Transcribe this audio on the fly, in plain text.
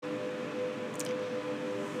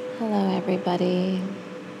Hello, everybody.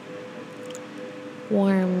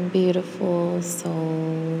 Warm, beautiful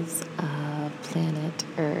souls of planet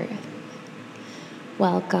Earth.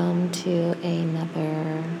 Welcome to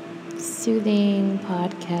another soothing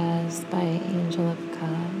podcast by Angel of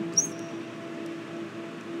Cups.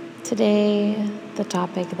 Today, the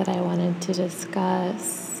topic that I wanted to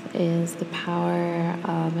discuss is the power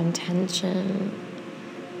of intention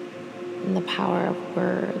and the power of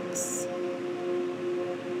words.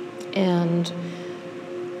 And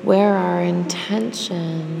where our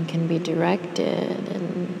intention can be directed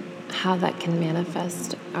and how that can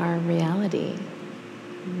manifest our reality,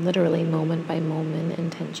 literally moment by moment,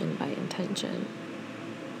 intention by intention.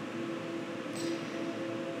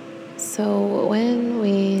 So when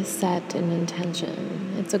we set an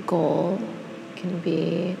intention, it's a goal, can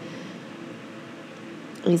be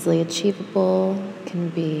easily achievable, can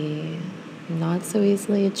be not so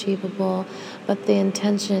easily achievable, but the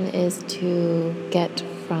intention is to get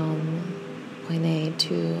from point A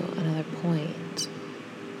to another point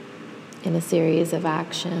in a series of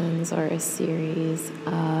actions or a series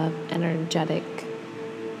of energetic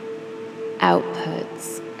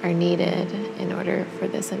outputs are needed in order for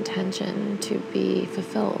this intention to be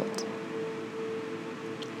fulfilled.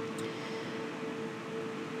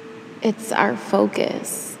 It's our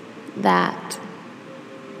focus that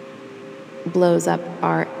blows up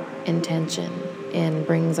our intention and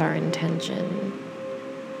brings our intention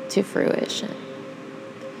to fruition.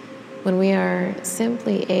 When we are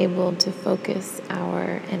simply able to focus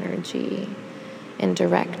our energy and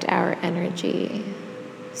direct our energy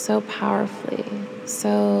so powerfully,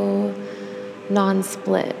 so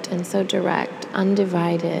non-split and so direct,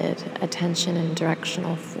 undivided attention and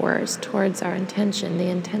directional force towards our intention, the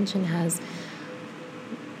intention has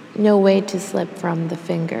no way to slip from the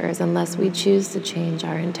fingers unless we choose to change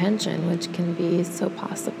our intention, which can be so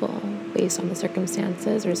possible based on the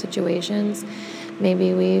circumstances or situations.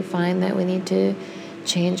 Maybe we find that we need to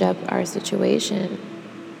change up our situation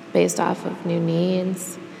based off of new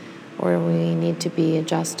needs, or we need to be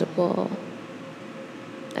adjustable,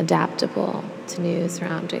 adaptable to new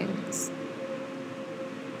surroundings.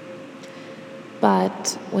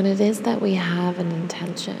 But when it is that we have an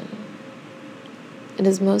intention, it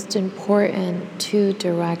is most important to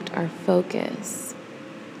direct our focus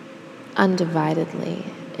undividedly.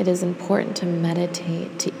 It is important to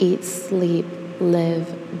meditate, to eat, sleep,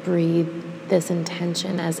 live, breathe this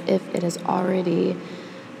intention as if it has already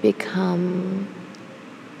become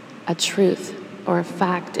a truth or a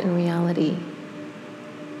fact in reality.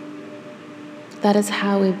 That is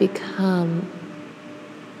how we become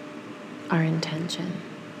our intention.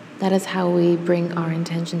 That is how we bring our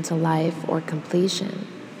intention to life or completion.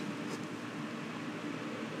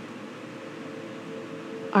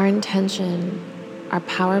 Our intention, our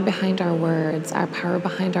power behind our words, our power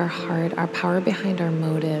behind our heart, our power behind our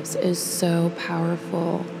motives is so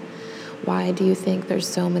powerful. Why do you think there's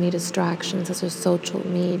so many distractions such as social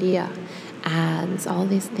media, ads, all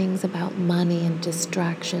these things about money and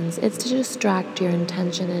distractions? It's to distract your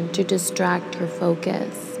intention and to distract your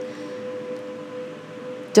focus.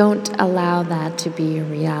 Don't allow that to be your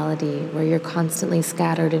reality where you're constantly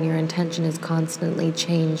scattered and your intention is constantly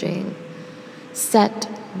changing. Set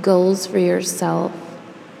goals for yourself.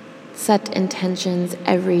 Set intentions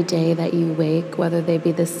every day that you wake, whether they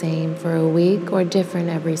be the same for a week or different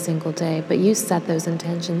every single day. But you set those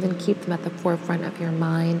intentions and keep them at the forefront of your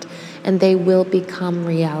mind, and they will become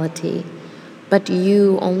reality. But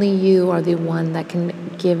you, only you, are the one that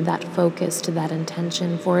can give that focus to that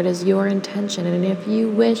intention, for it is your intention. And if you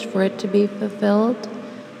wish for it to be fulfilled,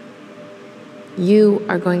 you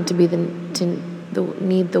are going to be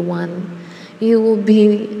need the one. You will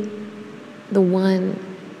be the one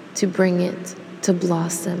to bring it to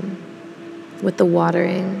blossom with the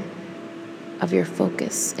watering of your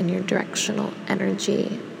focus and your directional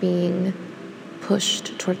energy being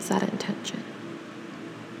pushed towards that intention.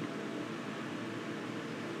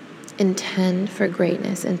 Intend for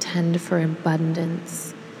greatness, intend for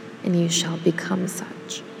abundance, and you shall become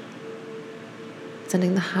such.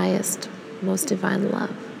 Sending the highest, most divine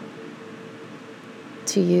love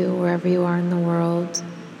to you wherever you are in the world.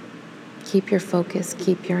 Keep your focus,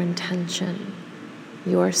 keep your intention.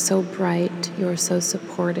 You are so bright, you are so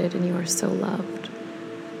supported, and you are so loved.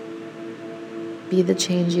 Be the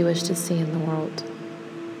change you wish to see in the world.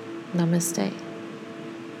 Namaste.